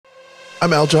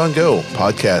I'm Al John Go,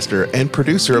 podcaster and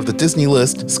producer of the Disney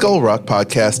List, Skull Rock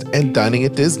Podcast, and Dining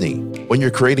at Disney. When you're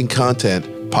creating content,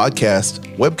 podcast,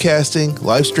 webcasting,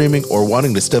 live streaming, or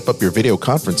wanting to step up your video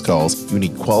conference calls, you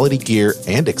need quality gear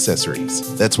and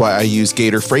accessories. That's why I use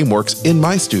Gator Frameworks in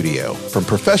my studio. From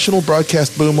professional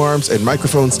broadcast boom arms and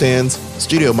microphone stands,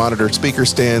 studio monitor speaker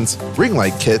stands, ring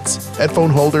light kits,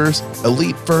 headphone holders,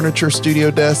 elite furniture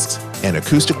studio desks, and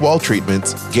acoustic wall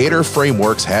treatments, Gator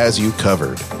Frameworks has you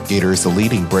covered. Gator is the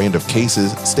leading brand of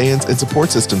cases, stands, and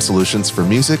support system solutions for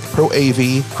music, Pro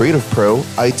AV, Creative Pro,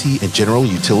 IT, and general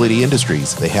utility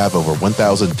industries. They have over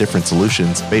 1,000 different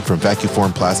solutions made from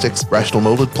vacuum-formed plastics, rational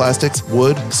molded plastics,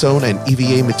 wood, sewn, and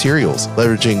EVA materials.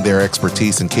 Leveraging their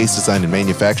expertise in case design and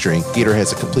manufacturing, Gator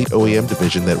has a complete OEM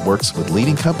division that works with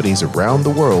leading companies around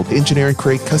the world to engineer and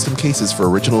create custom cases for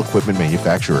original equipment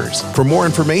manufacturers. For more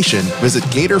information, visit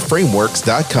GatorFrameworks.com.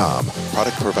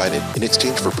 Product provided in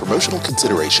exchange for promotional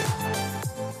consideration.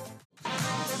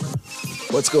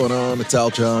 What's going on? It's Al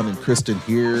John and Kristen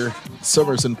here.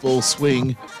 Summer's in full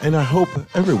swing, and I hope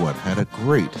everyone had a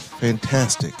great,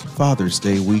 fantastic Father's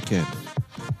Day weekend.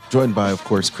 Joined by, of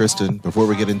course, Kristen. Before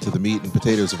we get into the meat and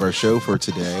potatoes of our show for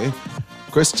today,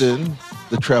 Kristen,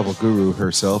 the travel guru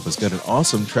herself, has got an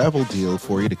awesome travel deal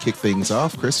for you to kick things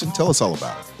off. Kristen, tell us all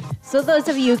about it. So those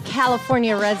of you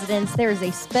California residents, there is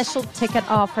a special ticket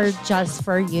offer just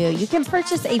for you. You can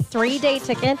purchase a 3-day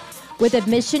ticket with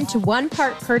admission to one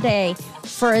park per day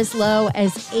for as low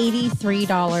as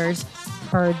 $83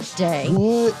 per day.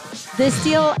 What? This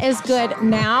deal is good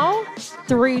now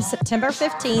through September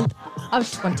 15th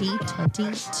of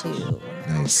 2022.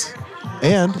 Nice.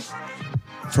 And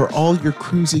for all your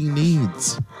cruising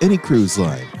needs, any cruise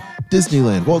line,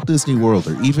 Disneyland, Walt Disney World,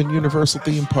 or even Universal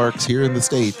theme parks here in the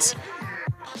States,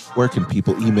 where can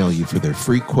people email you for their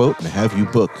free quote and have you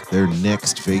book their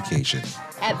next vacation?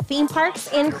 At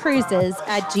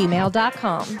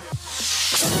themeparksandcruises@gmail.com. The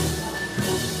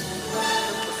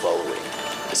following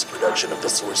is a production of the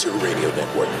Sorcerer Radio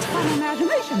Network.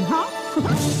 Imagination, huh?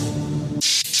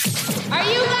 Are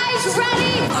you guys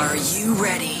ready? Are you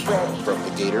ready? From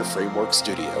the Gator Framework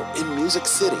Studio in Music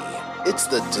City, it's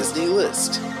the Disney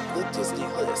List. The Disney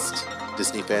List.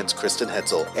 Disney fans Kristen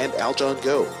Hetzel and Al John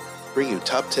Go bring you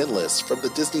top 10 lists from the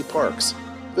Disney parks,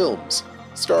 films,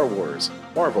 Star Wars,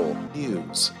 Marvel,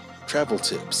 news, travel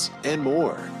tips, and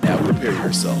more. Now prepare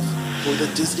yourself for the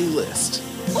Disney List.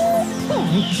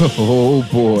 Oh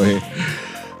boy,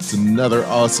 it's another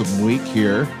awesome week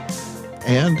here,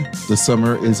 and the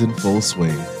summer is in full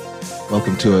swing.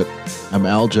 Welcome to it. I'm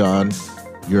Al John,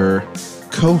 your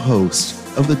co-host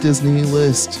of the Disney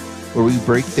List, where we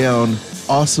break down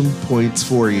awesome points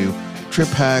for you, trip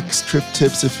hacks, trip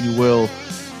tips, if you will.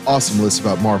 Awesome list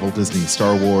about Marvel, Disney,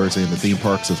 Star Wars, and the theme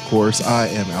parks, of course. I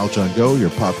am Al John Go,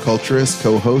 your pop culturist,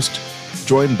 co-host,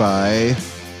 joined by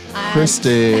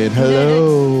Kristen.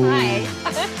 Hello. Hi.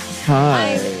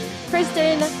 Hi. I'm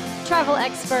Kristen, travel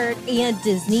expert and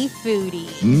Disney foodie.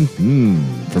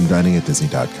 From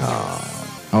diningatdisney.com.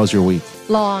 How was your week?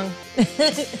 Long.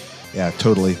 Yeah,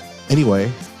 totally.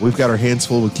 Anyway, we've got our hands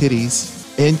full with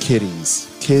kitties,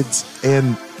 kids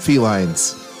and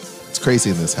felines. It's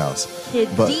crazy in this house.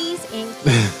 Kiddies and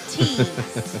kitties.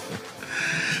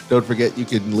 Don't forget, you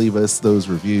can leave us those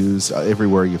reviews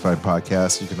everywhere you find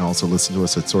podcasts. You can also listen to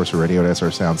us at SorcererRadio at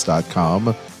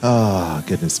srsounds.com. Ah,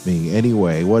 goodness me.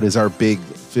 Anyway, what is our big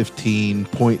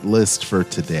 15-point list for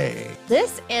today?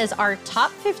 This is our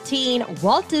top 15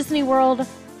 Walt Disney World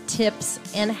tips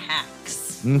and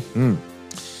hacks.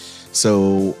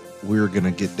 So we're going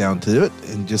to get down to it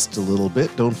in just a little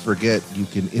bit. Don't forget, you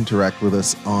can interact with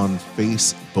us on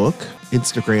Facebook,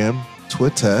 Instagram,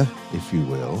 Twitter, if you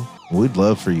will. We'd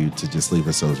love for you to just leave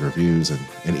us those reviews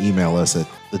and email us at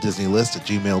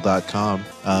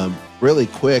thedisneylist@gmail.com. Really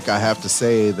quick, I have to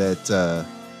say that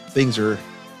things are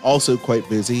also quite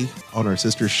busy on our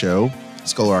sister show,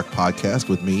 Skull Rock Podcast,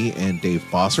 with me and Dave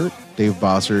Bossert. Dave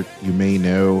Bossert, you may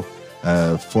know,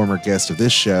 former guest of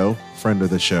this show, friend of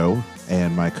the show,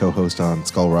 and my co-host on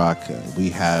Skull Rock. We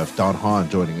have Don Hahn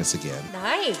joining us again.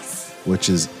 Nice. Which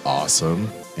is awesome.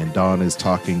 And Don is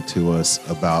talking to us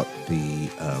about the,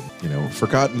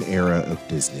 forgotten era of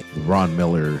Disney. Ron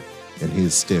Miller and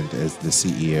his stint as the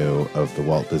CEO of the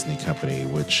Walt Disney Company,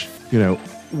 which,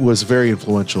 was very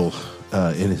influential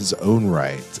in his own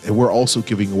right. And we're also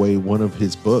giving away one of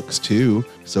his books, too.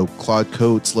 So Claude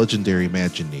Coates' legendary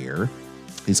Imagineer.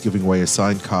 He's giving away a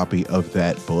signed copy of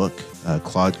that book,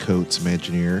 Claude Coates'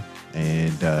 Imagineer.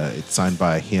 And it's signed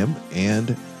by him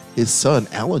and his son,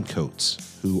 Alan Coates,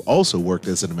 who also worked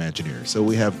as an Imagineer. So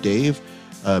we have Dave,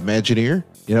 Imagineer.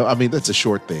 That's a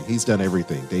short thing. He's done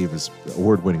everything. Dave is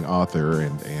award-winning author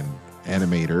and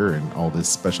animator and all this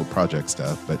special project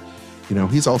stuff, but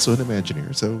he's also an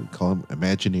Imagineer, so we call him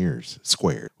Imagineers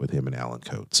Squared with him and Alan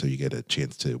Coates. So you get a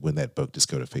chance to win that book. Just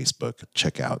go to Facebook,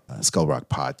 check out Skull Rock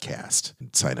Podcast,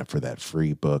 and sign up for that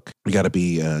free book. You got to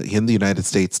be in the United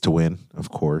States to win,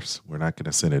 of course. We're not going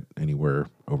to send it anywhere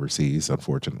overseas,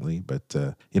 unfortunately, but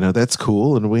that's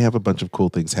cool. And we have a bunch of cool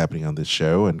things happening on this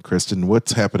show. And Kristen,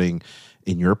 what's happening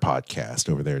in your podcast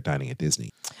over there at Dining at Disney?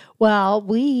 Well,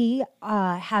 we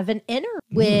have an interview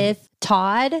with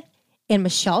Todd and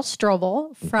Michelle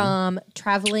Strobel from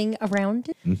Traveling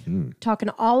Around, talking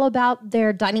all about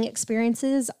their dining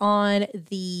experiences on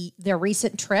their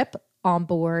recent trip on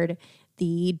board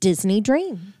the Disney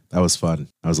Dream. That was fun.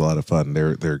 That was a lot of fun.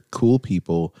 They're cool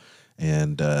people,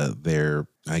 and their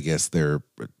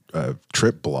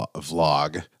trip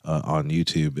vlog on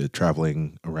YouTube,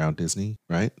 Traveling Around Disney,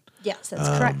 right? Yes, that's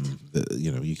correct.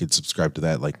 You can subscribe to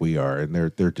that like we are, and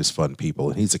they're just fun people.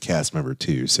 And he's a cast member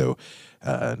too, so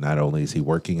not only is he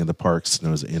working in the parks,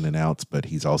 knows in and outs, but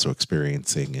he's also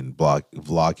experiencing and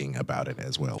vlogging about it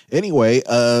as well. Anyway,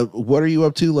 what are you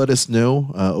up to? Let us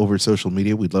know over social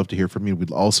media. We'd love to hear from you.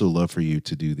 We'd also love for you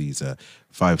to do these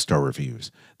 5-star reviews.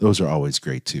 Those are always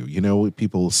great too.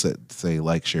 People say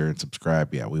like, share, and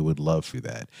subscribe. Yeah, we would love for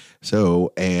that.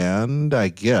 So, and I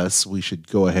guess we should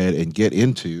go ahead and get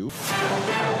into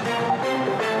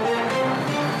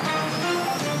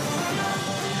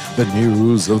the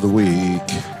news of the week.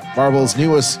 Marvel's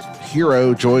newest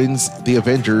hero joins the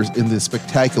Avengers in the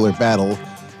spectacular battle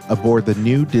aboard the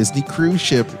new Disney cruise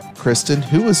ship. Kristen,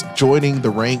 who is joining the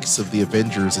ranks of the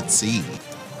Avengers at sea?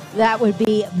 That would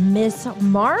be Miss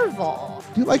Marvel.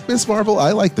 Do you like Miss Marvel?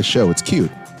 I like the show. It's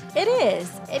cute. It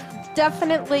is. It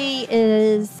definitely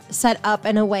is set up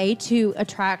in a way to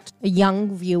attract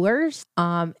young viewers.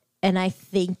 And I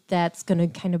think that's going to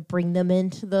kind of bring them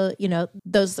into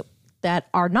those that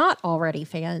are not already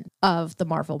fans of the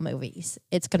Marvel movies.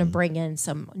 It's going to bring in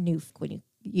some new, when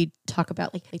you talk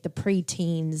about like the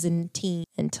preteens and teens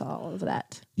into all of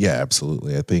that. Yeah,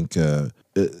 absolutely. I think it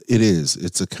is.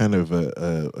 It's a kind of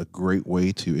a great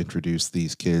way to introduce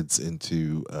these kids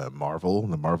into Marvel,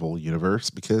 the Marvel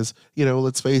universe, because,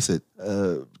 let's face it,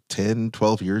 10,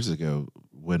 12 years ago,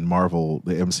 when Marvel,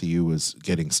 the MCU was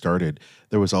getting started,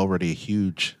 there was already a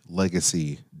huge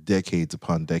legacy, decades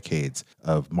upon decades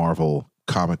of Marvel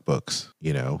comic books,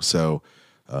 so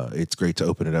it's great to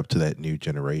open it up to that new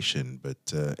generation.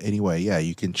 But anyway, yeah,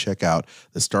 you can check out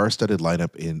the star-studded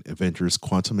lineup in Avengers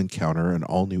Quantum Encounter, an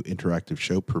all-new interactive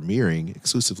show premiering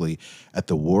exclusively at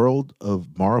the World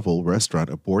of Marvel restaurant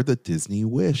aboard the Disney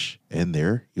Wish. And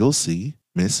there you'll see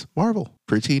Miss Marvel.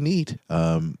 Pretty neat.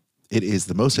 It is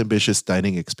the most ambitious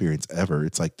dining experience ever.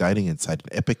 It's like dining inside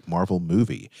an epic Marvel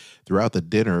movie. Throughout the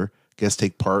dinner, guests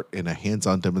take part in a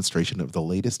hands-on demonstration of the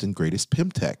latest and greatest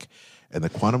PIM tech. And the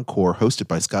Quantum Core, hosted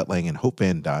by Scott Lang and Hope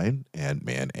Van Dyne,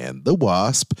 Ant-Man and the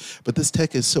Wasp. But this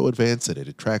tech is so advanced that it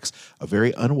attracts a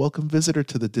very unwelcome visitor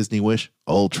to the Disney Wish,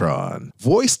 Ultron,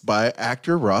 voiced by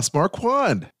actor Ross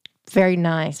Marquand. Very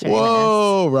nice.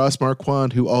 Whoa, Ross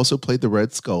Marquand, who also played the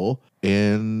Red Skull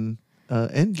in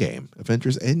Endgame,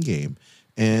 Avengers Endgame.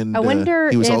 And I wonder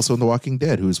he was also in The Walking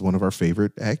Dead, who is one of our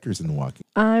favorite actors in The Walking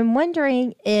Dead. I'm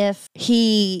wondering if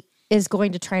he is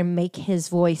going to try and make his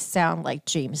voice sound like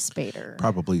James Spader.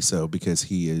 Probably so, because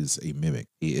he is a mimic.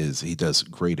 He does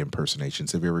great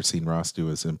impersonations. Have you ever seen Ross do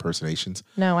his impersonations?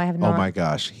 No, I have not. Oh my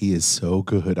gosh, he is so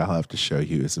good. I'll have to show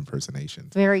you his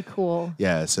impersonations. Very cool.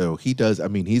 Yeah, so he does. I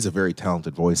mean, he's a very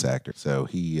talented voice actor. So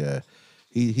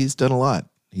he's done a lot.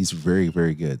 He's very,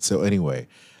 very good. So anyway,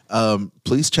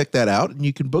 please check that out, and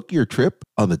you can book your trip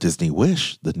on the Disney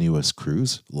Wish, the newest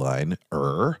cruise line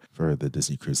for the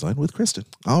Disney Cruise Line with Kristen.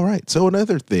 All right. So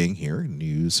another thing here,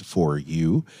 news for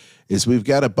you, is we've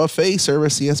got a buffet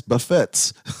service. Yes,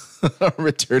 buffets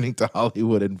returning to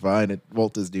Hollywood and Vine at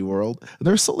Walt Disney World.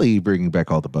 They're slowly bringing back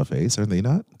all the buffets, are they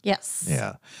not? Yes.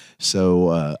 Yeah.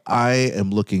 So I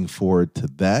am looking forward to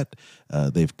that.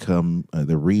 They've come,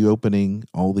 they're reopening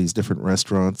all these different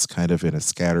restaurants kind of in a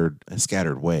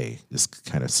scattered way, just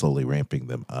kind of slowly ramping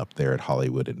them up there at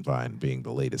Hollywood and Vine, being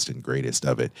the latest and greatest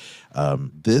of it.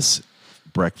 This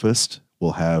breakfast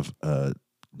will have a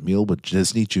meal with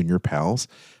Disney Junior Pals,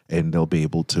 and they'll be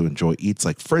able to enjoy eats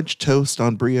like French toast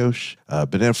on brioche,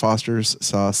 banana Foster's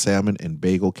sauce, salmon and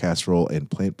bagel casserole, and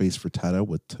plant-based frittata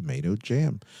with tomato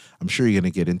jam. I'm sure you're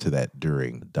going to get into that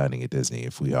during Dining at Disney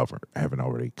if we haven't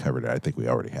already covered it. I think we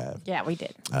already have. Yeah, we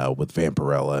did. With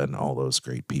Vampirella and all those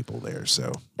great people there.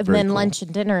 So, and then cool. Lunch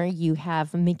and dinner, you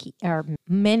have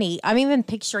Minnie. I'm even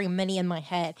picturing Minnie in my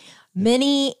head.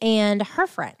 Minnie and her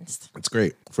friends. That's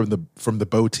great. From the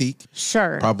boutique?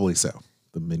 Sure. Probably so.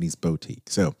 the Minnie's Boutique.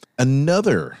 So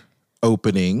another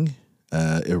opening,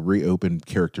 a reopened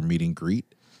character meet and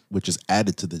greet, which is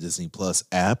added to the Disney Plus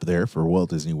app there for Walt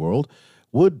Disney World,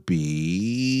 would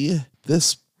be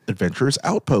this Adventurers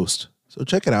Outpost. So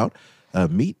check it out.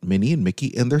 Meet Minnie and Mickey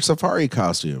in their safari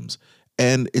costumes.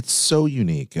 And it's so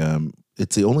unique.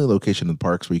 It's the only location in the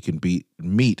parks where you can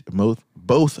meet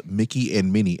both Mickey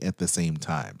and Minnie at the same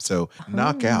time. So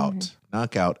knock out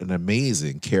an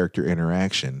amazing character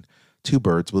interaction. 2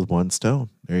 birds with 1 stone.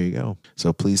 There you go.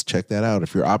 So please check that out.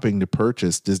 If you're opting to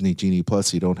purchase Disney Genie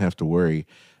Plus, you don't have to worry.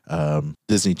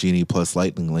 Disney Genie Plus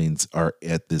Lightning Lanes are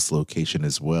at this location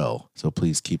as well. So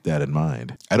please keep that in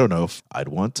mind. I don't know if I'd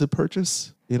want to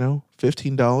purchase,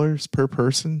 $15 per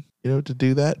person, to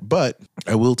do that. But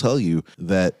I will tell you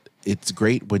that it's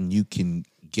great when you can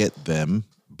get them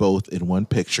both in one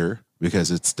picture,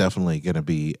 because it's definitely going to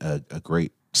be a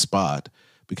great spot.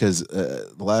 Because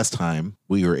the last time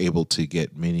we were able to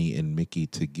get Minnie and Mickey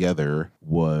together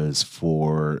was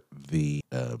for the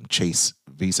Chase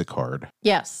Visa card.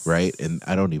 Yes. Right? And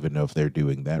I don't even know if they're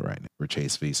doing that right now for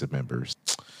Chase Visa members.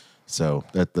 So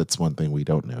that's one thing we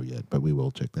don't know yet, but we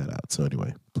will check that out. So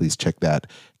anyway, please check that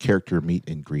character meet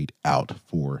and greet out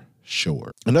for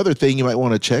sure. Another thing you might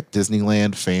want to check,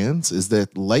 Disneyland fans, is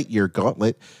that Lightyear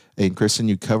Gauntlet. And Kristen,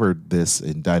 you covered this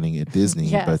in Dining at Disney,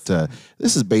 yes. But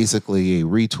this is basically a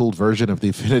retooled version of the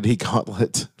Infinity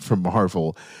Gauntlet from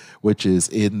Marvel, which is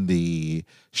in the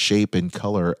shape and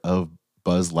color of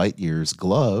Buzz Lightyear's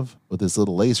glove with his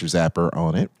little laser zapper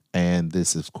on it. And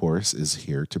this, of course, is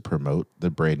here to promote the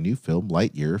brand new film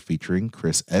Lightyear featuring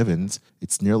Chris Evans.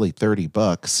 It's nearly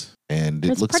 $30, and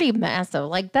it looks pretty massive.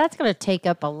 Like, that's going to take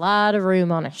up a lot of room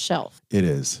on a shelf. It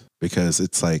is, because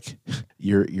it's like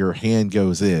your hand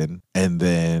goes in, and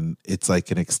then it's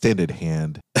like an extended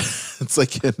hand. It's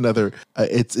like another.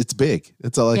 It's big.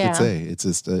 That's all I can say. It's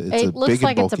just it's a big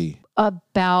and bulky. It's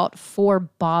about 4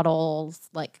 bottles,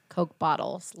 like Coke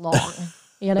bottles long.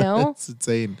 It's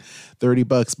insane.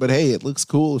 $30. But hey, it looks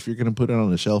cool if you're going to put it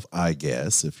on the shelf, I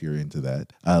guess, if you're into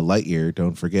that. Lightyear,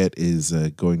 don't forget, is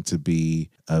going to be,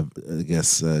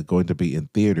 going to be in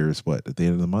theaters, at the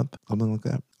end of the month? Something like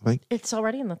that, I think. It's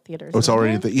already in the theaters. Oh, it's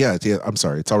already in yeah, I'm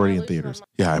sorry. It's already in theaters.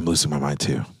 Yeah, I'm losing my mind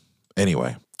too.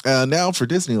 Anyway, now for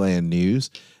Disneyland news.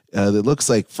 It looks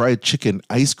like fried chicken,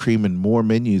 ice cream, and more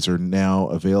menus are now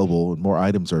available, and more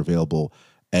items are available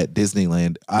at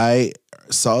Disneyland. I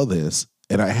saw this,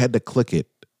 and I had to click it.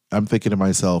 I'm thinking to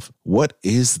myself, what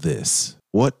is this?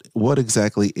 What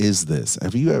exactly is this?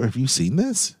 Have you seen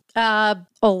this? A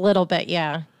little bit,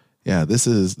 yeah. Yeah, this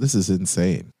is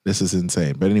insane. This is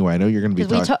insane. But anyway, I know you're going to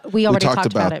be we already talked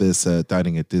about this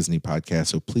Dining at Disney podcast,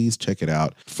 so please check it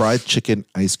out. Fried chicken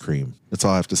ice cream. That's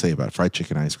all I have to say about it. Fried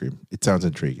chicken ice cream. It sounds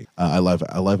intriguing. I love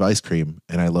ice cream,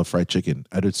 and I love fried chicken.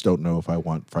 I just don't know if I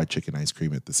want fried chicken ice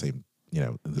cream at the same,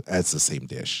 as the same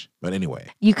dish. But anyway,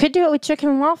 you could do it with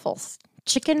chicken waffles.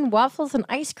 Chicken waffles and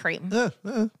ice cream.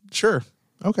 Sure.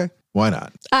 Okay. Why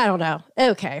not? I don't know.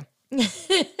 Okay.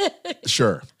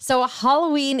 Sure. So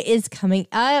Halloween is coming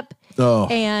up. Oh.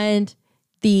 And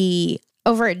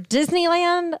over at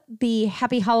Disneyland, the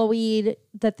Happy Halloween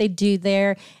that they do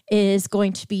there is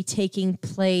going to be taking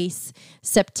place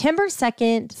September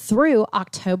 2nd through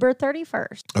October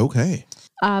 31st. Okay.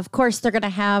 Of course, they're going to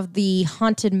have the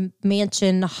Haunted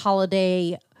Mansion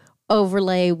holiday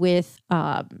overlay with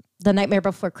The Nightmare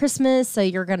Before Christmas. So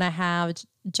you're going to have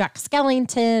Jack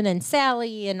Skellington and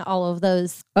Sally and all of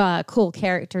those cool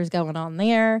characters going on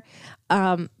there.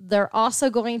 They're also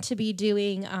going to be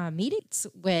doing meetings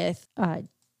with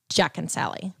Jack and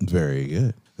Sally. Very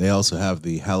good. They also have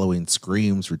the Halloween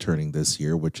Screams returning this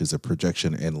year, which is a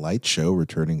projection and light show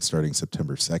returning starting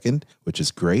September 2nd, which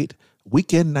is great.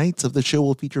 Weekend nights of the show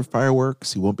will feature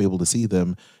fireworks. You won't be able to see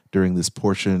them during this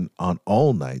portion on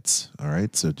all nights. All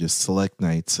right. So just select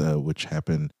nights, which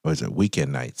happen,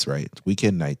 weekend nights, right?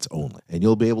 Weekend nights only. And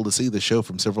you'll be able to see the show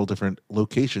from several different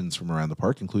locations from around the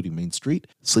park, including Main Street,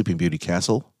 Sleeping Beauty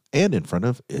Castle, and in front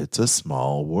of It's a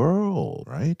Small World,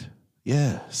 right?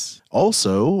 Yes.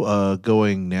 Also,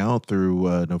 going now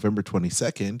through November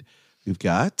 22nd, we've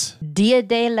got Dia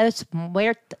de los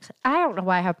Muertos. I don't know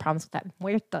why I have problems with that.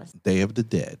 Muertos. Day of the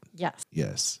Dead. Yes.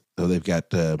 Yes. So they've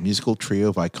got a musical trio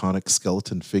of iconic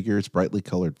skeleton figures, brightly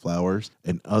colored flowers,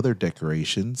 and other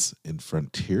decorations in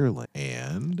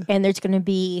Frontierland. And there's going to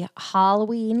be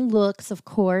Halloween looks, of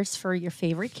course, for your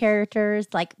favorite characters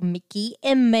like Mickey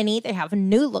and Minnie. They have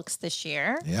new looks this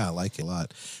year. Yeah, I like it a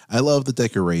lot. I love the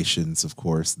decorations, of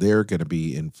course. They're going to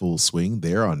be in full swing.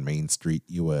 They're on Main Street,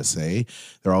 USA.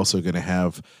 They're also going to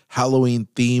have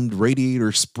Halloween-themed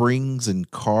radiator springs and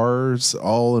cars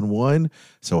all in one.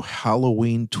 So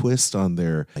Halloween twist twist on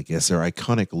their, I guess, their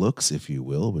iconic looks, if you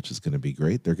will, which is going to be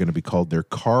great. They're going to be called their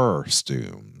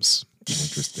Carstooms.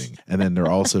 Interesting. And then there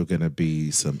are also going to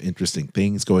be some interesting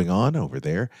things going on over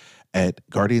there at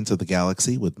Guardians of the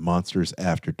Galaxy with Monsters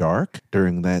After Dark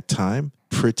during that time.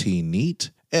 Pretty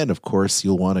neat. And of course,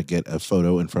 you'll want to get a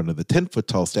photo in front of the 10-foot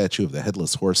tall statue of the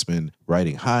Headless Horseman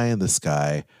riding high in the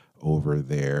sky over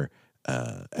there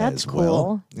as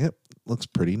well. Cool. Yep. Looks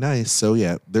pretty nice. So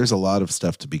yeah, there's a lot of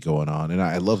stuff to be going on. And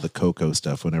I love the Coco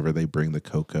stuff. Whenever they bring the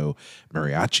Coco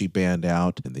mariachi band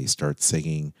out and they start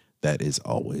singing, that is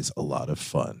always a lot of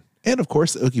fun. And of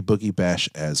course, the Oogie Boogie Bash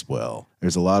as well.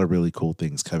 There's a lot of really cool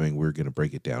things coming. We're going to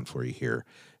break it down for you here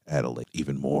at a late,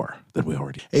 even more than we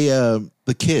already. Hey,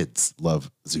 the kids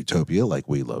love Zootopia like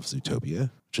we love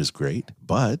Zootopia, which is great.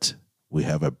 But we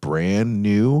have a brand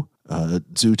new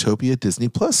Zootopia Disney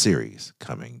Plus series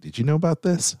coming. Did you know about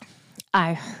this?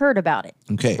 I heard about it,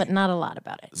 Okay. but not a lot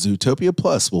about it. Zootopia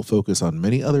Plus will focus on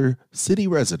many other city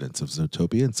residents of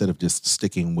Zootopia instead of just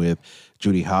sticking with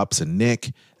Judy Hopps and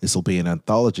Nick. This will be an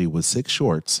anthology with 6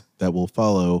 shorts that will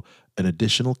follow an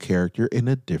additional character in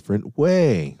a different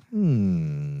way.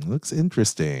 Looks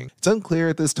interesting. It's unclear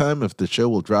at this time if the show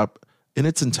will drop in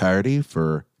its entirety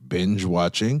for binge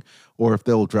watching or if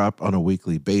they'll drop on a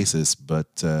weekly basis,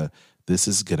 but this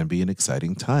is going to be an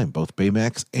exciting time. Both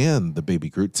Baymax and the Baby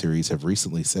Groot series have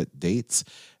recently set dates,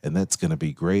 and that's going to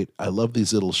be great. I love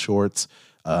these little shorts.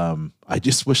 I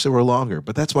just wish they were longer,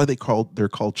 but that's why they're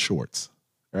called shorts,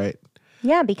 right?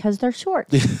 Yeah, because they're short.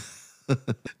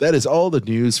 That is all the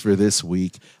news for this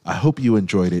week. I hope you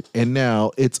enjoyed it. And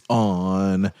now it's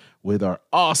on with our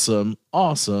awesome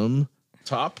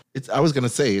top. I was going to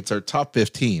say it's our top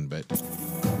 15, but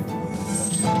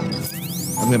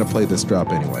I'm going to play this drop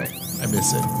anyway. I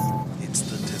miss it. It's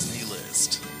the Disney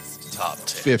List. Top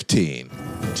 10. 15.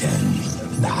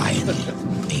 10, 9,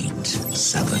 8,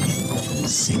 7,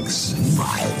 6,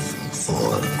 5,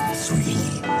 4, 3,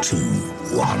 2,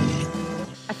 1.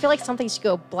 I feel like something should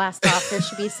go blast off. There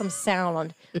should be some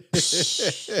sound.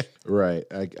 Right.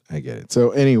 I get it. So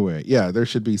anyway, yeah, there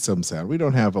should be some sound. We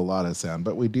don't have a lot of sound,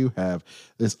 but we do have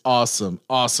this awesome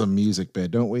music bed,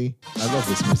 don't we? I love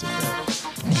this music bed.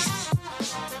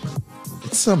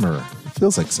 It's summer. It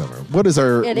feels like summer. What is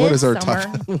our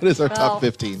top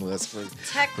 15 list for this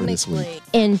week? Technically,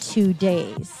 in 2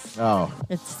 days, Oh,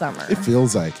 it's summer. it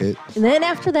feels like it. And then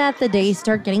after that, the days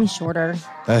start getting shorter.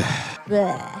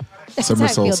 Bleh. That's Summer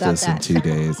how I feel about solstice in that. 2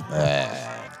 days.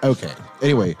 Okay.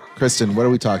 Anyway, Kristen, what are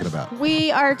we talking about?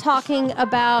 We are talking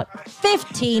about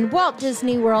 15 Walt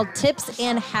Disney World tips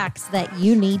and hacks that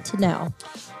you need to know.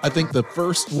 I think the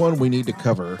first one we need to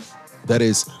cover that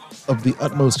is of the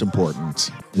utmost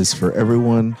importance is for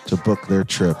everyone to book their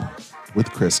trip with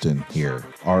Kristen here,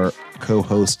 our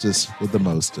co-hostess with the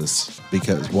mostest.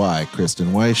 Because why,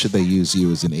 Kristen? Why should they use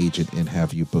you as an agent and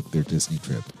have you book their Disney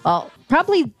trip? Well,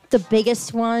 probably the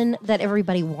biggest one that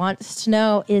everybody wants to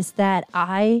know is that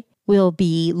I will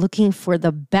be looking for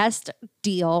the best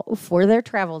deal for their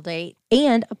travel date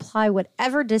and apply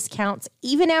whatever discounts,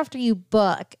 even after you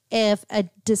book. If a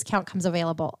discount comes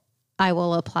available, I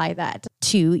will apply that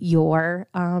to your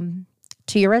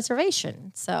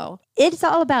reservation. So it's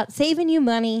all about saving you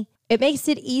money. It makes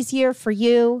it easier for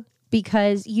you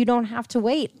because you don't have to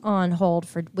wait on hold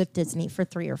with Disney for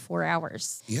 3 or 4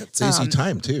 hours. Yeah, it saves you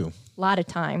time too. A lot of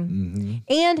time.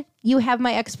 And you have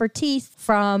my expertise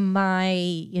from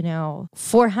my,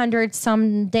 400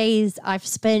 some days I've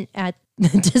spent at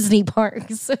Disney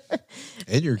parks.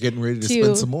 And you're getting ready to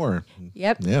spend some more.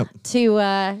 Yep. Yep.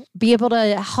 To be able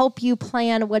to help you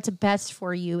plan what's best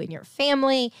for you and your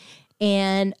family.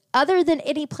 And other than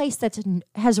any place that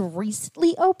has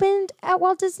recently opened at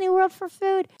Walt Disney World for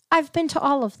food, I've been to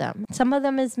all of them. Some of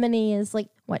them as many as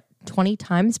 20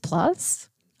 times plus,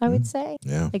 I would say.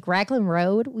 Yeah. Like Raglan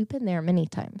Road, we've been there many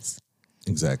times.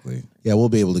 Exactly. Yeah, we'll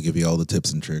be able to give you all the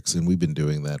tips and tricks, and we've been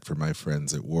doing that for my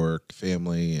friends at work,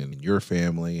 family, and your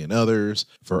family, and others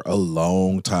for a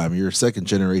long time. You're a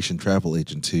second-generation travel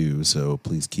agent, too, so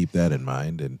please keep that in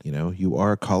mind. And, you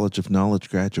are a College of Knowledge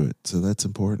graduate, so that's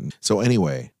important. So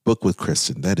anyway, book with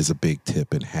Kristen. That is a big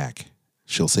tip and hack.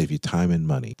 She'll save you time and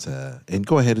money. And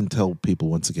go ahead and tell people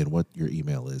once again what your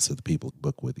email is so the people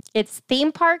book with you. It's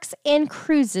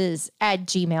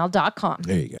themeparksandcruises@gmail.com.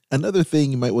 There you go. Another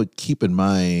thing you might want to keep in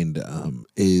mind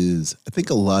is I think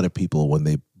a lot of people, when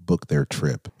they book their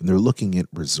trip, and they're looking at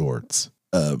resorts,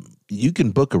 you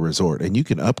can book a resort and you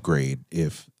can upgrade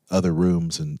if other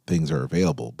rooms and things are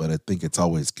available. But I think it's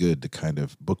always good to kind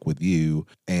of book with you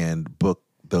and book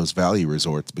those value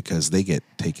resorts because they get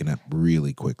taken up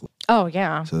really quickly. Oh,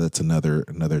 yeah. So that's another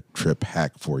trip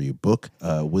hack for you. Book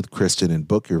with Kristen and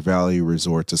book your value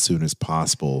resorts as soon as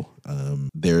possible.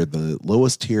 They're the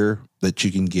lowest tier that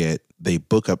you can get. They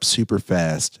book up super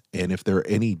fast. And if there are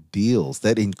any deals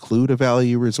that include a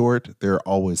value resort, they're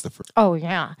always the first. Oh,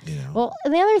 yeah. You know? Well,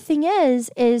 and the other thing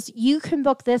is you can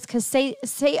book this because say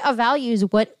a value is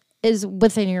what is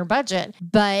within your budget,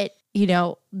 but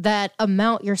that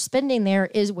amount you're spending there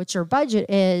is what your budget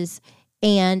is.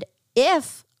 And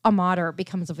if a modder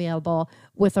becomes available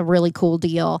with a really cool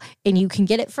deal and you can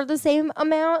get it for the same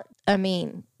amount, I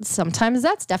mean, sometimes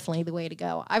that's definitely the way to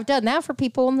go. I've done that for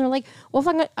people and they're like, well,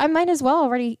 if I might as well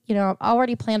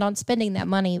already planned on spending that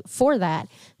money for that.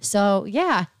 So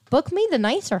yeah, book me the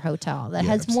nicer hotel that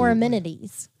has more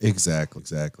amenities.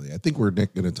 Exactly. I think we're going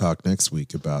to talk next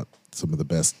week about some of the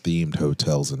best themed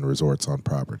hotels and resorts on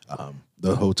property.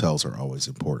 The hotels are always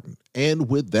important. And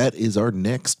with that is our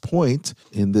next point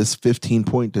in this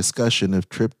 15-point discussion of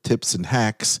trip tips and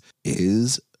hacks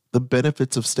is the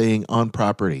benefits of staying on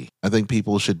property. I think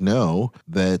people should know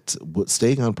that what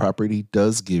staying on property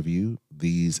does give you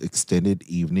these extended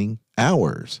evening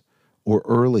hours or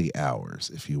early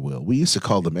hours, if you will. We used to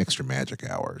call them extra magic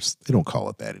hours. They don't call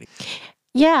it that anymore.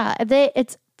 Yeah,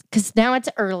 it's because now it's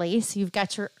early. So you've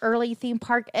got your early theme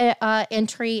park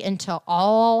entry into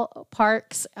all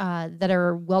parks that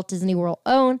are Walt Disney World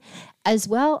owned, as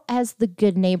well as the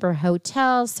Good Neighbor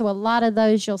hotels. So a lot of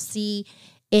those you'll see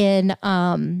in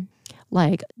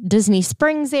like Disney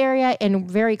Springs area and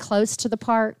very close to the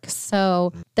park.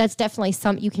 So that's definitely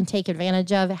something you can take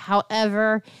advantage of.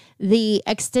 However, the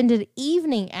extended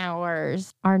evening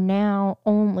hours are now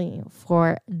only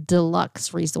for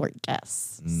deluxe resort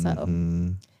guests.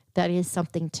 So that is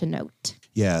something to note.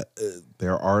 Yeah,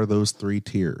 there are those three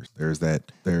tiers. There's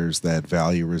that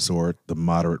value resort, the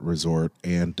moderate resort,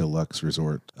 and deluxe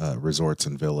resort, resorts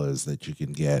and villas that you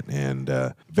can get.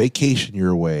 And vacation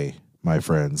your way, my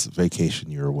friends. Vacation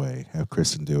your way. Have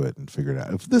Kristen do it and figure it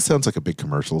out. If this sounds like a big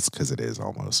commercial, it's because it is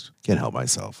almost. Can't help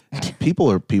myself. People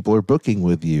are booking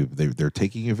with you. They're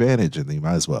taking advantage, and they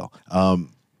might as well.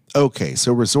 Okay,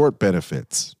 so resort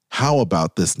benefits. How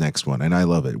about this next one? And I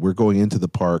love it. We're going into the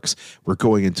parks. We're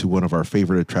going into one of our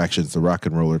favorite attractions, the Rock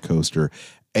and Roller Coaster,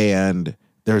 and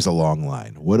there's a long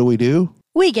line. What do?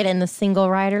 We get in the single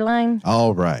rider line.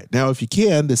 All right. Now, if you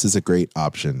can, this is a great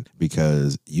option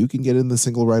because you can get in the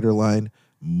single rider line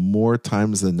more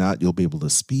times than not. You'll be able to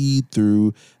speed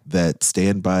through that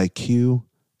standby queue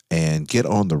and get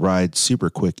on the ride super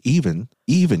quick, even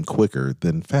quicker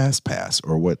than Fast Pass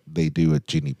or what they do at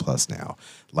Genie Plus now,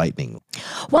 Lightning.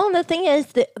 Well, and the thing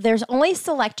is that there's only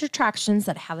select attractions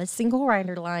that have a single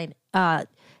rider line.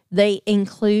 They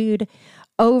include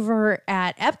over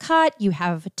at Epcot, you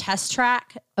have Test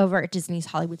Track. Over at Disney's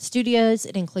Hollywood Studios,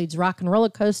 it includes Rock and Roller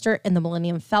Coaster and the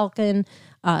Millennium Falcon,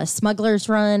 Smuggler's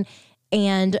Run,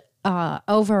 and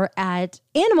over at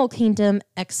Animal Kingdom,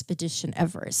 Expedition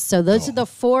Everest. So those are the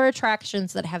 4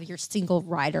 attractions that have your single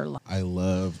rider line. I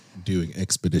love doing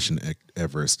Expedition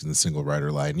Everest in the single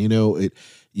rider line. You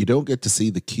don't get to see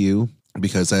the queue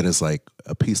because that is like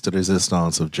a piece de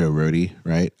resistance of Joe Rohde,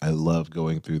 right? I love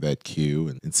going through that queue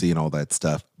and seeing all that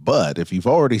stuff. But if you've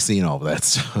already seen all of that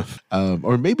stuff,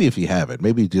 or maybe if you haven't,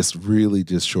 maybe just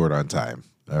short on time.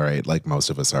 All right, like most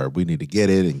of us are, we need to get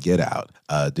in and get out,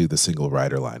 do the single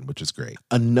rider line, which is great.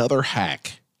 Another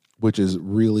hack, which is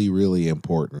really, really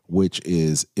important,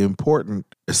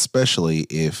 especially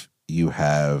if you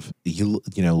have,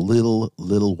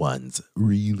 little ones,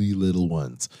 really little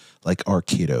ones, like our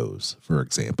kiddos, for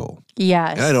example.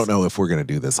 Yes. And I don't know if we're going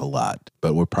to do this a lot,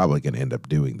 but we're probably going to end up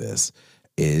doing this,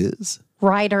 is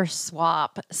rider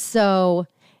swap. So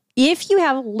if you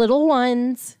have little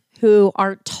ones who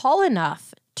aren't tall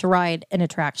enough to ride an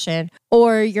attraction,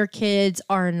 or your kids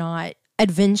are not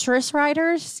adventurous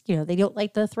riders, they don't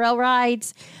like the thrill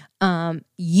rides,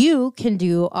 you can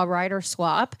do a rider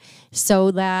swap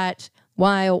so that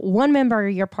while one member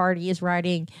of your party is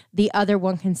riding, the other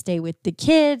one can stay with the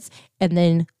kids, and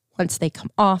then once they come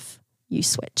off, you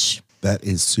switch. That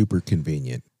is super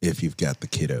convenient if you've got the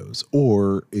kiddos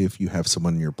or if you have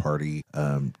someone in your party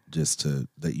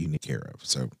that you need care of.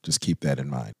 So just keep that in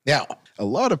mind. Now, a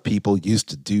lot of people used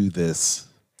to do this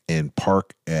and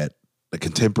park at the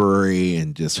Contemporary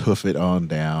and just hoof it on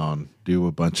down, do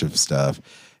a bunch of stuff.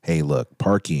 Hey, look,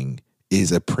 parking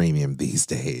is a premium these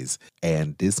days,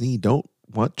 and Disney don't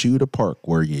want you to park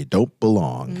where you don't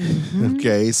belong. Mm-hmm.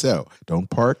 Okay, so don't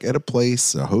park at a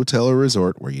place, a hotel or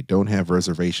resort where you don't have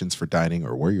reservations for dining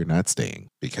or where you're not staying,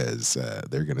 because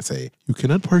they're going to say, you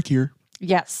cannot park here.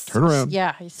 Yes. Turn around.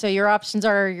 Yeah. So your options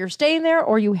are you're staying there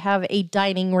or you have a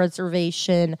dining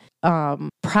reservation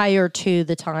prior to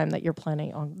the time that you're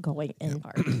planning on going in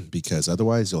park. Because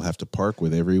otherwise you'll have to park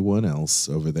with everyone else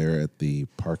over there at the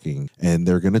parking, and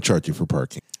they're going to charge you for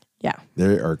parking. Yeah.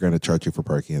 They are going to charge you for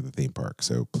parking at the theme park,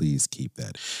 so please keep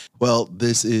that. Well,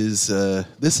 this is a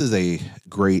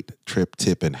great trip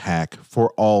tip and hack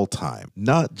for all time,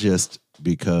 not just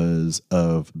because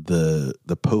of the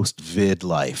post-vid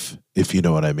life, if you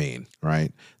know what I mean,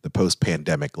 right? The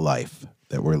post-pandemic life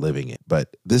that we're living in.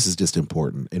 But this is just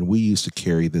important, and we used to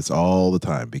carry this all the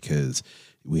time because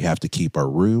we have to keep our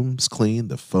rooms clean,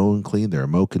 the phone clean, the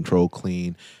remote control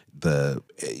clean, all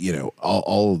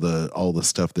the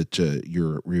stuff that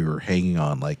you're hanging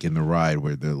on, like in the ride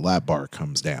where the lap bar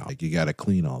comes down. Like, you got to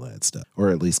clean all that stuff, or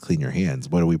at least clean your hands.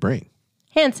 What do we bring?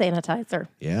 Hand sanitizer.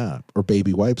 Yeah, or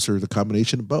baby wipes, or the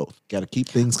combination of both. Got to keep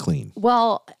things clean.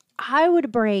 Well, I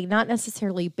would bring not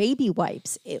necessarily baby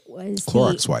wipes. It was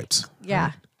Clorox wipes. Yeah.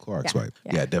 Right? Clorox wipe.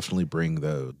 Yeah, definitely bring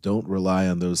those. Don't rely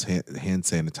on those hand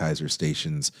sanitizer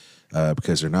stations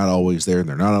because they're not always there and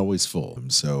they're not always full.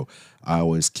 So we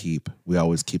always keep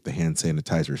the hand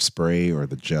sanitizer spray or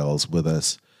the gels with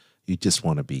us. You just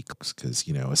want to be, because,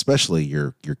 especially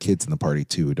your kids in the party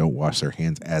too, who don't wash their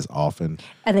hands as often.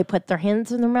 And they put their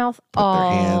hands in their mouth Their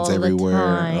hands everywhere.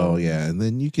 time. Oh yeah. And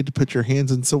then you get to put your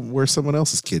hands in where someone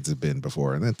else's kids have been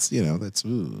before. And that's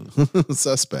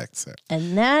suspect. So.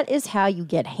 And that is how you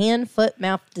get hand, foot,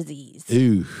 mouth disease.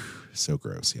 Ooh, so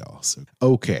gross, y'all.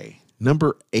 Okay.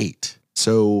 Number 8.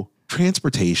 So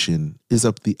transportation is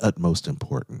of the utmost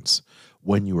importance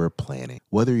when you are planning,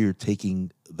 whether you're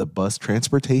taking the bus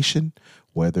transportation,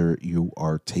 whether you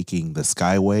are taking the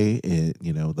Skyway,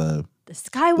 the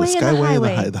Skyway and the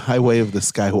highway. The highway of the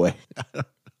Skyway.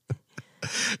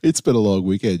 It's been a long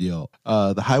weekend, y'all.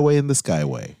 The highway and the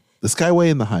Skyway. The Skyway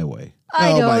and the highway.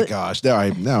 Oh my gosh. Now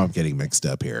I'm getting mixed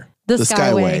up here. The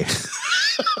Skyway.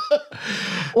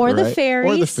 Or right? the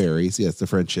ferries. Or the ferries, yes, the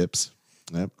friendships.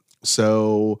 Yep.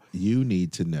 So you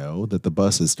need to know that the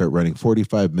buses start running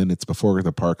 45 minutes before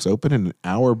the parks open and an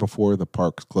hour before the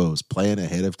parks close. Plan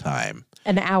ahead of time.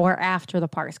 An hour after the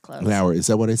parks close. An hour. Is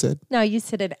that what I said? No, you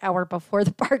said an hour before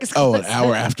the parks Oh, close. an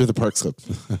hour after the parks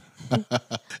close.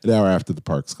 An hour after the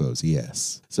parks close,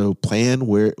 yes. So plan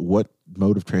what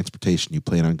mode of transportation you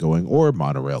plan on going, or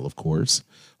monorail, of course.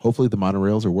 Hopefully the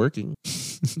monorails are working,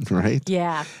 right?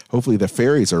 Yeah. Hopefully the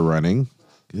ferries are running.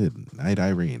 Good night,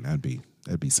 Irene. That'd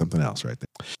be something else right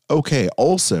there. Okay.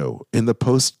 Also, in the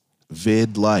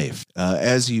post-vid life,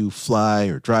 as you fly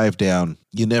or drive down,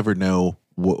 you never know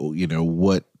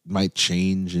what might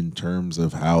change in terms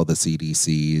of how the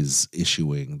CDC is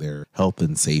issuing their health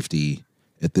and safety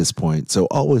at this point. So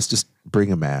always just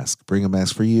bring a mask. Bring a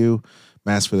mask for you,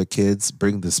 mask for the kids.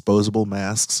 Bring disposable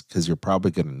masks because you're probably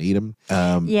going to need them.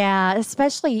 Yeah,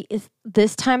 especially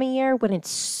this time of year when it's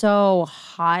so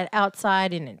hot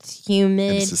outside and it's humid.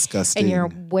 And it's disgusting. And you're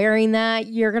wearing that,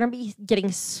 you're going to be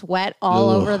getting sweat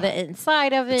all over the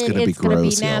inside of it. It's going to be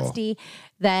gross, nasty.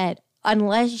 That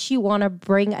unless you want to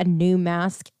bring a new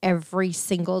mask every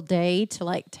single day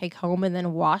to take home and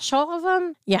then wash all of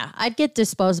them, yeah, I'd get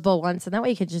disposable ones. And that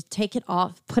way you could just take it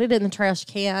off, put it in the trash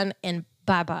can, and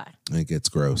bye-bye. It gets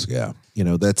gross, yeah.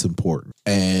 That's important.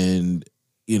 And,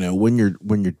 when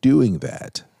you're doing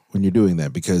that,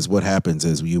 because what happens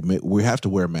is we have to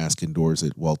wear a mask indoors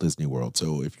at Walt Disney World.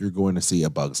 So if you're going to see a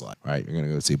Bug's Life, right, you're going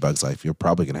to go see Bug's Life, you're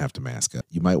probably going to have to mask up.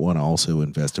 You might want to also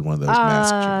invest in one of those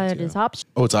mask chains. It is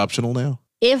optional. Oh, it's optional now?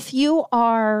 If you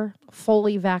are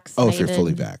fully vaccinated. Oh, if you're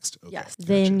fully vaxxed. Okay, yes. gotcha.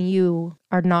 Then you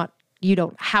are not. You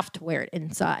don't have to wear it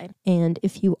inside. And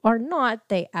if you are not,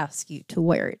 they ask you to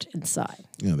wear it inside.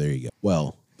 Yeah, there you go.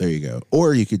 Well, there you go.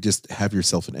 Or you could just have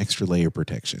yourself an extra layer of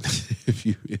protection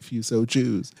if you so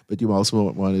choose. But you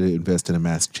also want to invest in a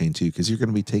mask chain too, because you're going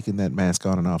to be taking that mask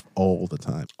on and off all the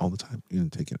time. All the time. You're going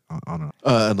to take it on and off.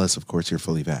 Unless, of course, you're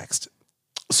fully vaxxed.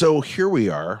 So here we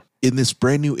are in this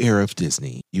brand new era of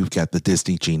Disney. You've got the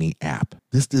Disney Genie app.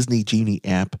 This Disney Genie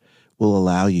app will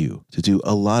allow you to do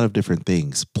a lot of different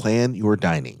things. Plan your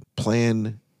dining,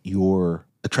 plan your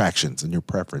attractions and your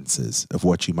preferences of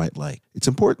what you might like. It's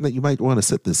important that you might want to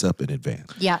set this up in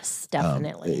advance. Yes,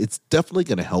 definitely. It's definitely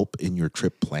going to help in your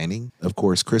trip planning. Of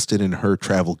course, Kristen and her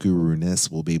travel guru-ness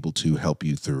will be able to help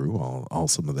you through all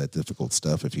some of that difficult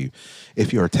stuff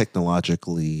if you are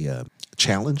technologically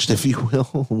challenged, if you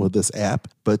will, with this app.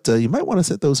 But you might want to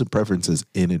set those preferences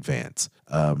in advance.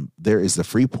 There is the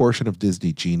free portion of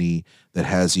Disney Genie that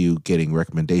has you getting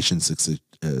recommendations,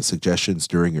 suggestions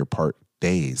during your park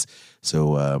days.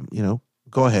 So,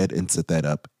 go ahead and set that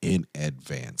up in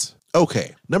advance.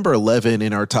 Okay. Number 11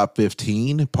 in our top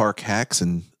 15 park hacks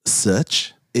and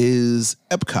such is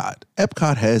Epcot.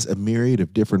 Epcot has a myriad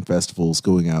of different festivals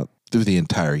going out through the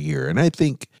entire year. And I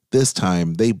think this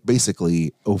time they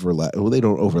basically overlap. Well, they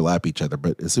don't overlap each other,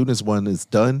 but as soon as one is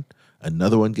done,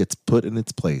 another one gets put in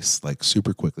its place like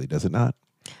super quickly, does it not?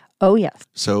 Oh, yes.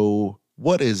 So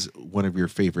what is one of your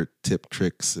favorite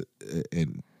tricks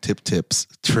and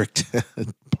tricked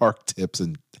park tips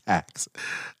and hacks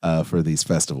for these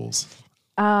festivals?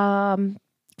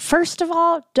 First of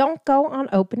all, don't go on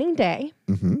opening day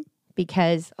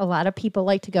because a lot of people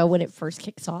like to go when it first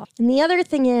kicks off. And the other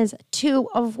thing is to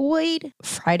avoid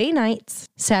Friday nights,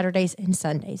 Saturdays, and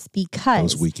Sundays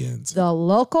because those weekends, the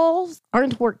locals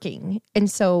aren't working. And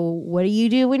so what do you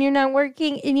do when you're not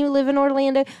working and you live in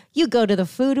Orlando? You go to the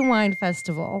Food and Wine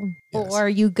Festival or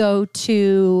you go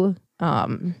to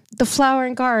the Flower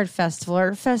and Garden Festival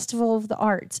or Festival of the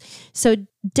Arts. So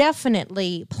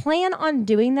definitely plan on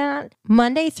doing that.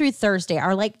 Monday through Thursday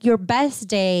are like your best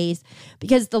days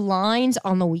because the lines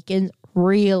on the weekends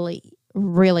really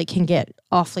can get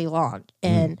awfully long.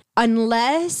 And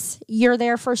unless you're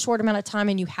there for a short amount of time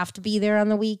and you have to be there on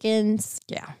the weekends,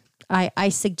 I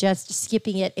suggest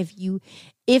skipping it if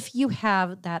you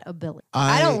have that ability.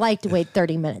 I don't like to wait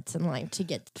 30 minutes in line to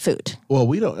get food. Well,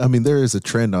 there is a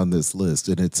trend on this list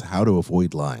and it's how to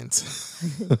avoid lines.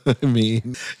 I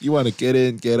mean, you want to get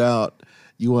in, get out.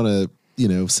 You want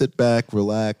to, sit back,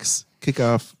 relax, kick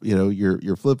off,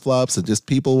 your flip-flops and just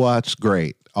people watch.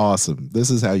 Great. Awesome. This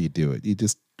is how you do it. You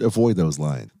just avoid those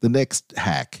lines. The next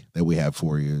hack that we have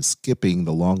for you is skipping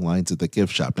the long lines at the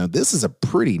gift shop. Now, this is a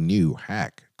pretty new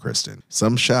hack, Kristen.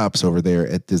 Some shops over there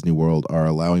at Disney World are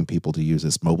allowing people to use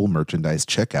this mobile merchandise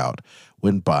checkout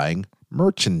when buying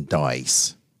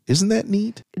merchandise. Isn't that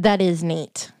neat? That is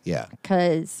neat. Yeah.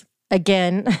 Because,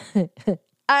 again,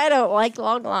 I don't like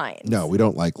long lines. No, we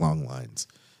don't like long lines.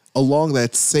 Along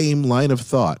that same line of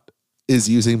thought is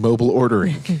using mobile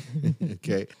ordering.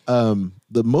 Okay.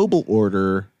 The mobile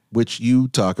order, which you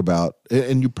talk about,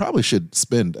 and you probably should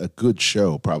spend a good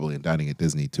show probably in Dining at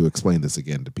Disney to explain this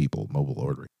again to people, mobile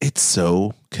ordering. It's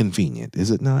so convenient,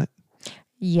 is it not?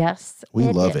 Yes, we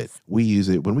love it. We use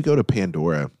it when we go to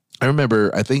Pandora.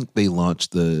 I think they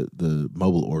launched the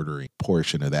mobile ordering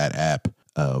portion of that app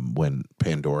when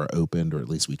Pandora opened, or at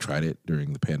least we tried it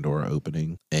during the Pandora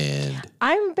opening. And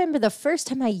I remember the first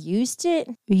time I used it,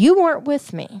 you weren't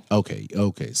with me. Okay.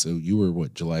 So you were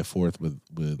July 4th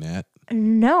with Nat?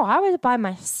 No, I was by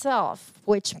myself,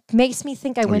 which makes me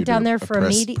think I went down there for a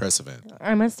meeting. Press event.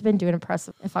 I must have been doing a press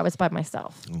if I was by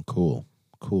myself. Oh,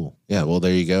 cool. Yeah, well,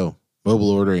 there you go.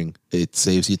 Mobile ordering, it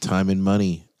saves you time and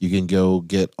money. You can go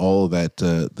get all of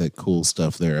that cool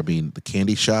stuff there. I mean, the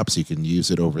candy shops, you can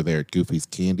use it over there at Goofy's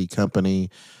Candy Company,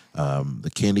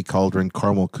 the Candy Cauldron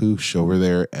Caramel Couche over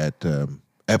there at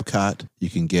Epcot. You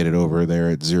can get it over there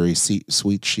at Zuri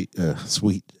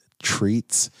Sweet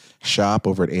Treats Shop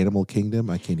over at Animal Kingdom.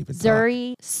 I can't even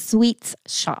Zuri Sweets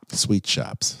Shop. Sweet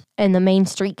shops. And the Main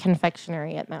Street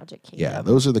Confectionery at Magic Kingdom. Yeah,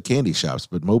 those are the candy shops,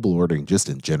 but mobile ordering just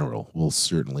in general will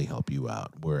certainly help you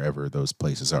out wherever those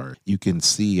places are. You can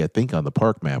see, I think, on the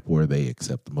park map where they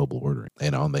accept the mobile ordering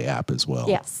and on the app as well.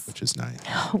 Yes. Which is nice.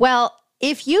 Well,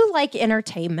 if you like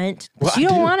entertainment, but you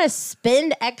don't want to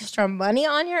spend extra money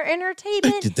on your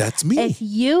entertainment. That's me. If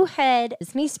you head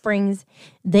Disney Springs,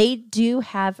 they do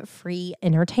have free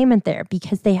entertainment there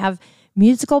because they have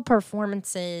musical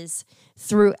performances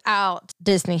throughout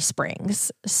Disney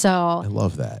Springs. So I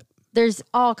love that. There's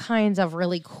all kinds of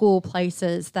really cool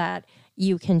places that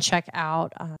you can check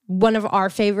out. One of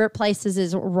our favorite places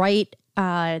is right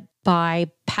by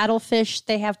Paddlefish.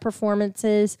 They have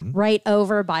performances right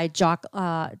over by Jock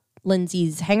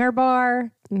Lindsay's Hangar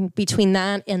Bar. Between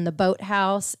that and the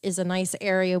Boathouse is a nice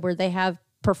area where they have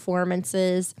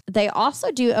performances. They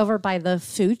also do over by the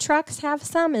food trucks have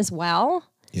some as well.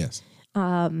 Yes. They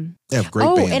have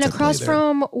great bands. And across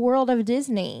from World of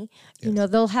Disney, you know,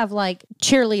 they'll have like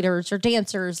cheerleaders or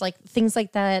dancers, like things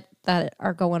like that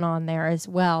are going on there as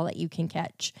well that you can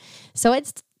catch. So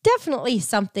it's definitely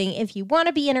something if you want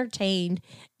to be entertained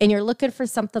and you're looking for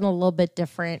something a little bit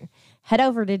different, head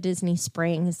over to Disney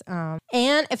Springs.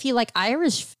 And if you like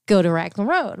Irish, go to Raglan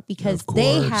Road because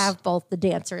they have both the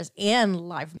dancers and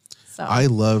live. So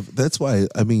that's why,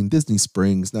 I mean, Disney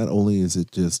Springs, not only is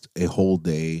it just a whole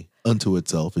day unto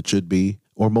itself, it should be,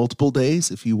 or multiple days,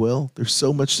 if you will. There's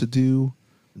so much to do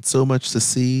and so much to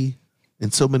see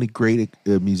and so many great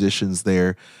musicians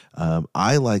there.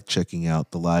 I like checking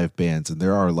out the live bands, and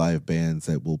there are live bands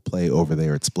that will play over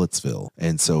there at Splitsville.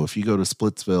 And so if you go to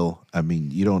Splitsville, I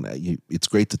mean, it's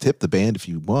great to tip the band if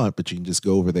you want, but you can just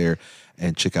go over there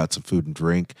and check out some food and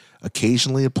drink.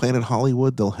 Occasionally at Planet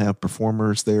Hollywood, they'll have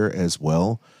performers there as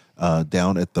well,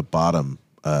 down at the bottom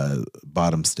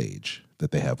stage that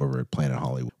they have over at Planet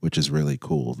Hollywood, which is really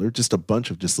cool. They're just a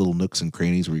bunch of just little nooks and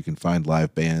crannies where you can find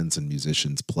live bands and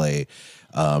musicians play.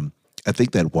 I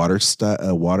think that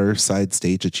waterside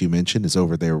stage that you mentioned is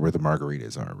over there where the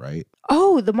margaritas are, right?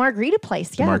 Oh, the margarita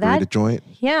place. Yeah, the margarita joint.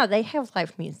 Yeah, they have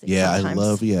live music. Yeah,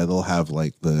 sometimes. they'll have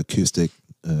like the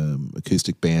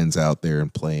acoustic bands out there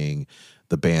and playing.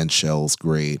 The band Shell's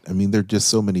great. I mean, there are just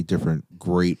so many different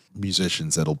great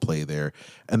musicians that'll play there,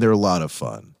 and they're a lot of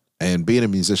fun. And being a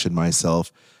musician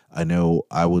myself, I know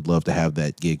I would love to have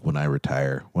that gig when I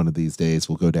retire. One of these days,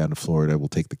 we'll go down to Florida, we'll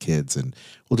take the kids, and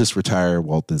we'll just retire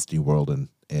Walt Disney World, and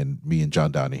me and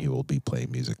John Donahue will be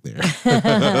playing music there.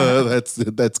 That's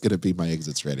going to be my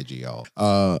exit strategy, y'all.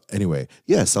 Anyway,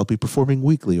 yes, I'll be performing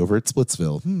weekly over at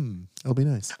Splitsville. That'll be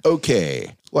nice.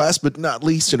 Okay, last but not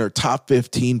least in our top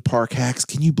 15 park hacks,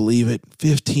 can you believe it?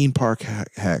 15 park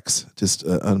hacks, just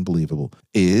unbelievable,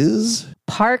 is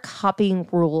park hopping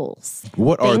rules.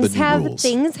 What are the new rules?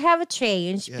 Things have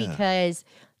changed because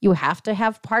you have to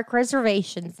have park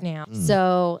reservations now.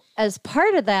 So as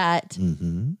part of that,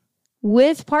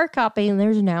 with park hopping,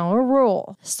 there's now a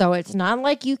rule. So it's not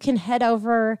like you can head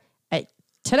over at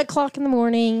 10 o'clock in the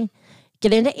morning,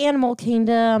 get into Animal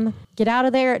Kingdom, get out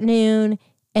of there at noon,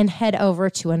 and head over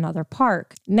to another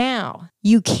park. Now,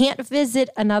 you can't visit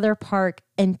another park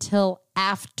until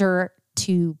after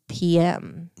 2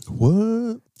 p.m.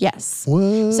 What? Yes.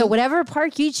 What? So whatever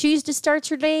park you choose to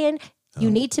start your day in, you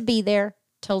need to be there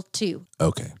till 2.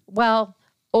 Okay. Well,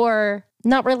 or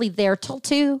not really there till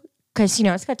 2, because,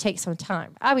 it's going to take some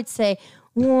time. I would say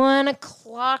 1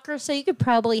 o'clock or so, you could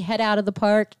probably head out of the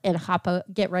park and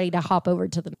get ready to hop over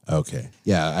to the... Okay.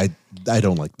 Yeah, I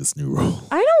don't like this new rule.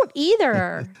 I don't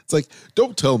either. It's like,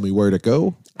 don't tell me where to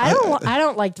go. I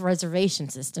don't like the reservation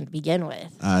system to begin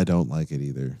with. I don't like it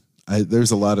either.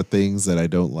 There's a lot of things that I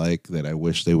don't like that I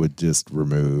wish they would just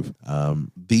remove.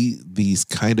 These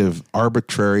kind of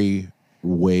arbitrary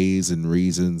ways and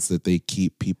reasons that they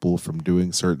keep people from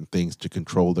doing certain things to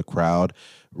control the crowd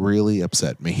really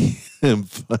upset me.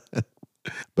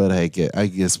 But I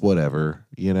guess whatever,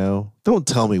 Don't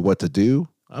tell me what to do.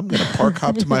 I'm going to park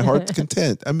hop to my heart's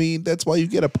content. I mean, that's why you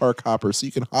get a park hopper, so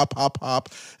you can hop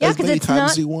as many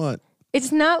times as you want.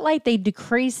 It's not like they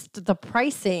decreased the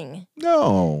pricing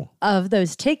No. of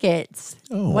those tickets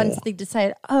once they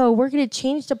decided, we're going to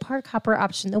change the park hopper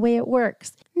option the way it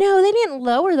works. No, they didn't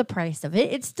lower the price of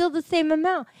it. It's still the same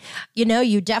amount.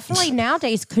 You definitely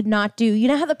nowadays could not do,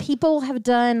 how the people have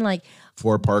done like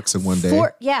 4 parks in one day?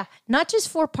 Not just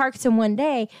 4 parks in one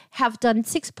day, have done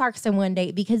 6 parks in one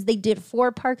day because they did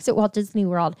 4 parks at Walt Disney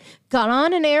World, got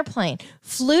on an airplane,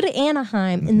 flew to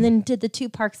Anaheim, and then did the 2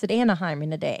 parks at Anaheim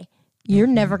in a day. You're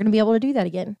never going to be able to do that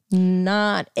again.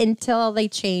 Not until they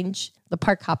change the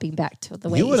park hopping back to the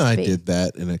way it used to be. You and I did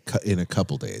that in a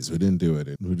couple days. We didn't do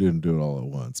it. We didn't do it all at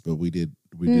once, but we did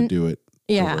do it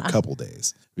over a couple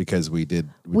days because we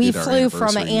flew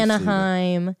from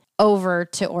Anaheim over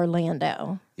to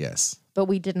Orlando. Yes. But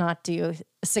we did not do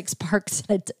 6 parks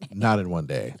in a day. Not in one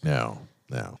day. No.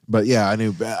 But yeah,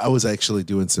 I was actually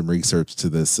doing some research to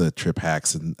this trip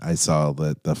hacks, and I saw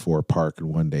that the 4 park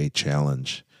in one day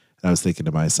challenge. And I was thinking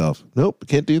to myself, nope,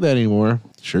 can't do that anymore.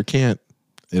 Sure can't.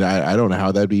 And I don't know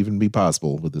how that would even be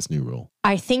possible with this new rule.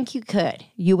 I think you could.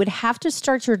 You would have to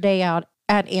start your day out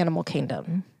at Animal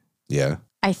Kingdom. Yeah.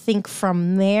 I think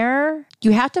from there,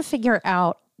 you have to figure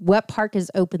out what park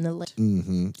is open the list.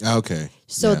 Mm-hmm. Okay.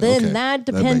 So that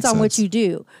depends on what you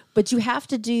do. But you would have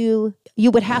to do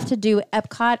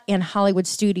Epcot and Hollywood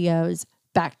Studios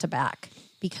back to back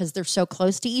because they're so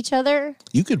close to each other.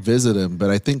 You could visit them, but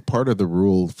I think part of the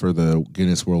rule for the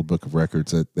Guinness World Book of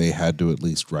Records that they had to at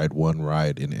least ride one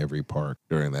ride in every park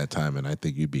during that time, and I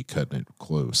think you'd be cutting it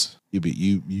close. You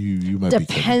might be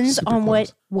depends on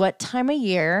what time of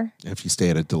year. If you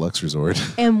stay at a deluxe resort.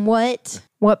 And what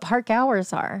park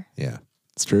hours are. Yeah,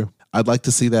 it's true. I'd like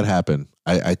to see that happen.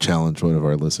 I challenge one of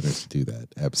our listeners to do that.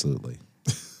 Absolutely.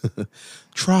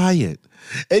 Try it.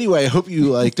 Anyway, I hope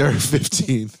you liked our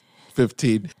 15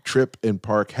 trip and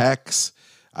park hacks.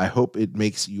 I hope it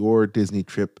makes your Disney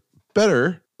trip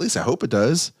better. At least I hope it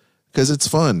does, because it's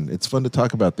fun. It's fun to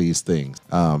talk about these things.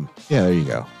 There you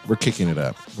go. We're kicking it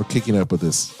up. We're kicking up with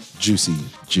this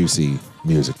juicy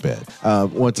music bed.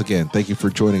 Once again, thank you for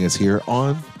joining us here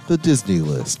on the Disney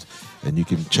List. And you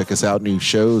can check us out. New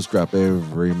shows drop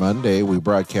every Monday. We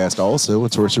broadcast also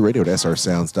at Sorcerer Radio at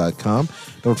srsounds.com.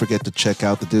 Don't forget to check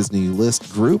out the Disney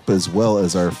List group as well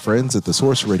as our friends at the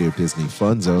Sorcerer Radio Disney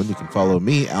Fun Zone. You can follow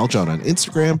me, Aljon, on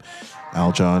Instagram,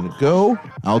 Aljon Go,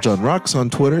 Aljon Rocks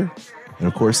on Twitter, and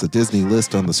of course the Disney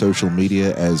List on the social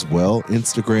media as well,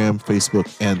 Instagram,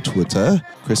 Facebook, and Twitter.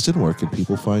 Kristen, where can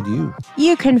people find you?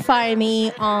 You can find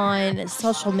me on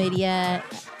social media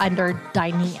under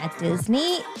Dining at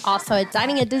Disney, also at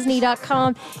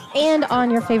diningatdisney.com, and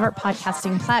on your favorite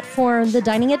podcasting platform, the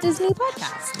Dining at Disney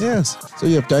podcast. Yes. So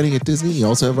you have Dining at Disney. You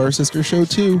also have our sister show,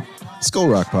 too, Skull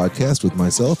Rock Podcast with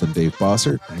myself and Dave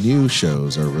Bossert. New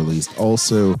shows are released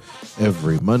also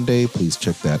every Monday. Please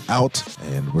check that out.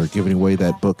 And we're giving away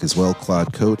that book as well,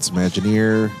 Claude Coates,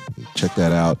 Imagineer. Check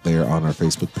that out there on our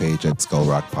Facebook page at Skull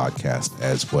Rock Podcast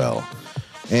as well.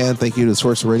 And thank you to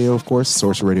Sorcerer Radio, of course,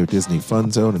 Sorcerer Radio Disney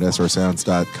Fun Zone at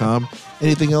srsounds.com.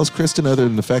 Anything else, Kristen, other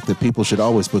than the fact that people should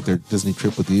always book their Disney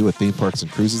trip with you at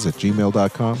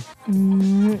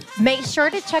themeparksandcruises@gmail.com? Make sure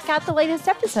to check out the latest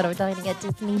episode of Dining at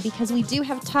Disney because we do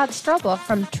have Todd Strobel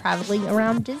from Traveling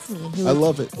Around Disney, who I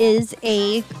love it. is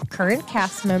a current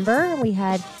cast member. We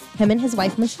had him and his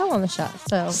wife, Michelle, on the show.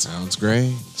 So Sounds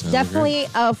great. definitely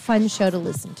a fun show to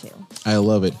listen to. I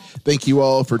love it. Thank you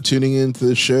all for tuning into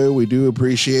the show. We do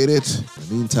appreciate it. In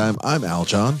the meantime, I'm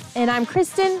Aljon. And I'm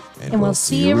Kristen, and we'll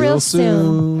see you real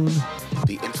soon.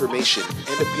 The information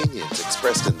and opinions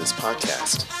expressed in this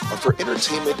podcast are for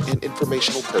entertainment and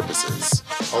informational purposes.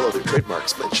 All other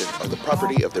trademarks mentioned are the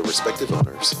property of their respective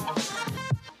owners.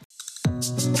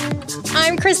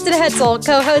 I'm Kristen Hetzel,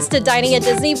 co-host of Dining at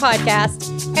Disney podcast.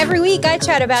 Every week, I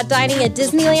chat about dining at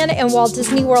Disneyland and Walt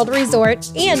Disney World Resort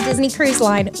and Disney Cruise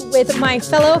Line with my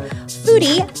fellow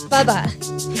foodie, Bubba.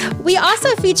 We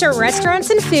also feature restaurants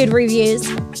and food reviews,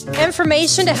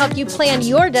 information to help you plan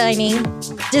your dining,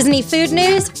 Disney food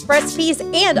news, recipes,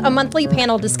 and a monthly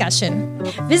panel discussion.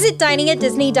 Visit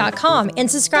diningatdisney.com and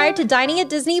subscribe to Dining at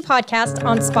Disney podcast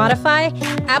on Spotify,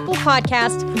 Apple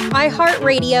Podcast,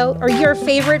 iHeartRadio, or your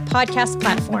favorite podcast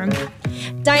platform.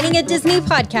 Dining at Disney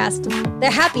podcast, the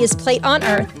happiest plate on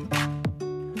earth.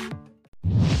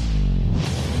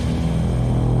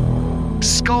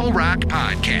 Skull Rock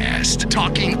Podcast,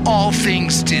 talking all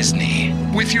things Disney,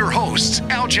 with your hosts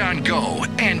Aljon Go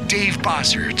and Dave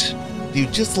Bossert. Do you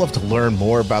just love to learn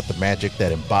more about the magic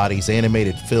that embodies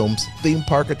animated films, theme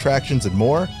park attractions, and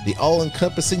more? The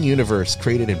all-encompassing universe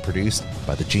created and produced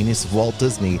by the genius of Walt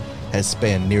Disney has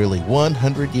spanned nearly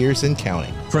 100 years and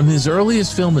counting. From his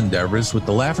earliest film endeavors with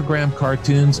the Laugh-O-Gram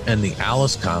cartoons and the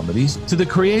Alice comedies, to the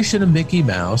creation of Mickey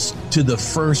Mouse, to the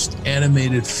first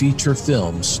animated feature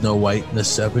film, Snow White and the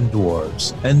Seven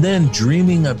Dwarfs, and then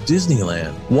dreaming up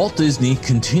Disneyland, Walt Disney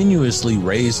continuously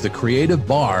raised the creative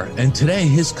bar, and today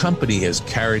his company has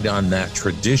carried on that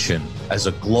tradition as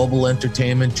a global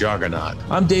entertainment juggernaut.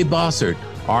 I'm Dave Bossert,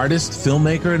 artist,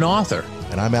 filmmaker, and author.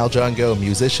 And I'm Aljon Go,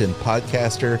 musician,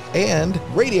 podcaster, and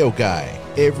radio guy.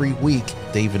 Every week,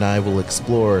 Dave and I will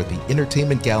explore the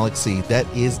entertainment galaxy that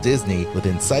is Disney with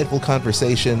insightful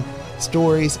conversation,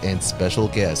 stories, and special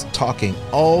guests talking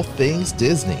all things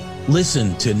Disney.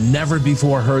 Listen to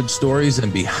never-before-heard stories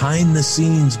and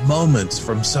behind-the-scenes moments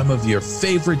from some of your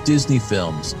favorite Disney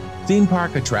films, theme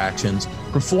park attractions,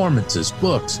 performances,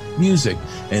 books, music,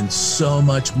 and so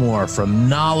much more from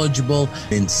knowledgeable,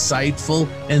 insightful,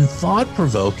 and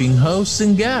thought-provoking hosts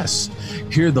and guests.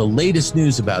 Hear the latest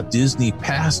news about Disney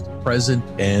past, present,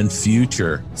 and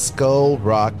future. Skull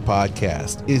Rock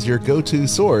Podcast is your go-to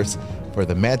source for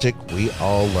the magic we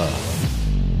all love.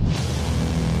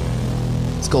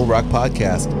 Skull Rock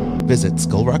Podcast. Visit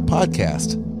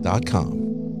skullrockpodcast.com.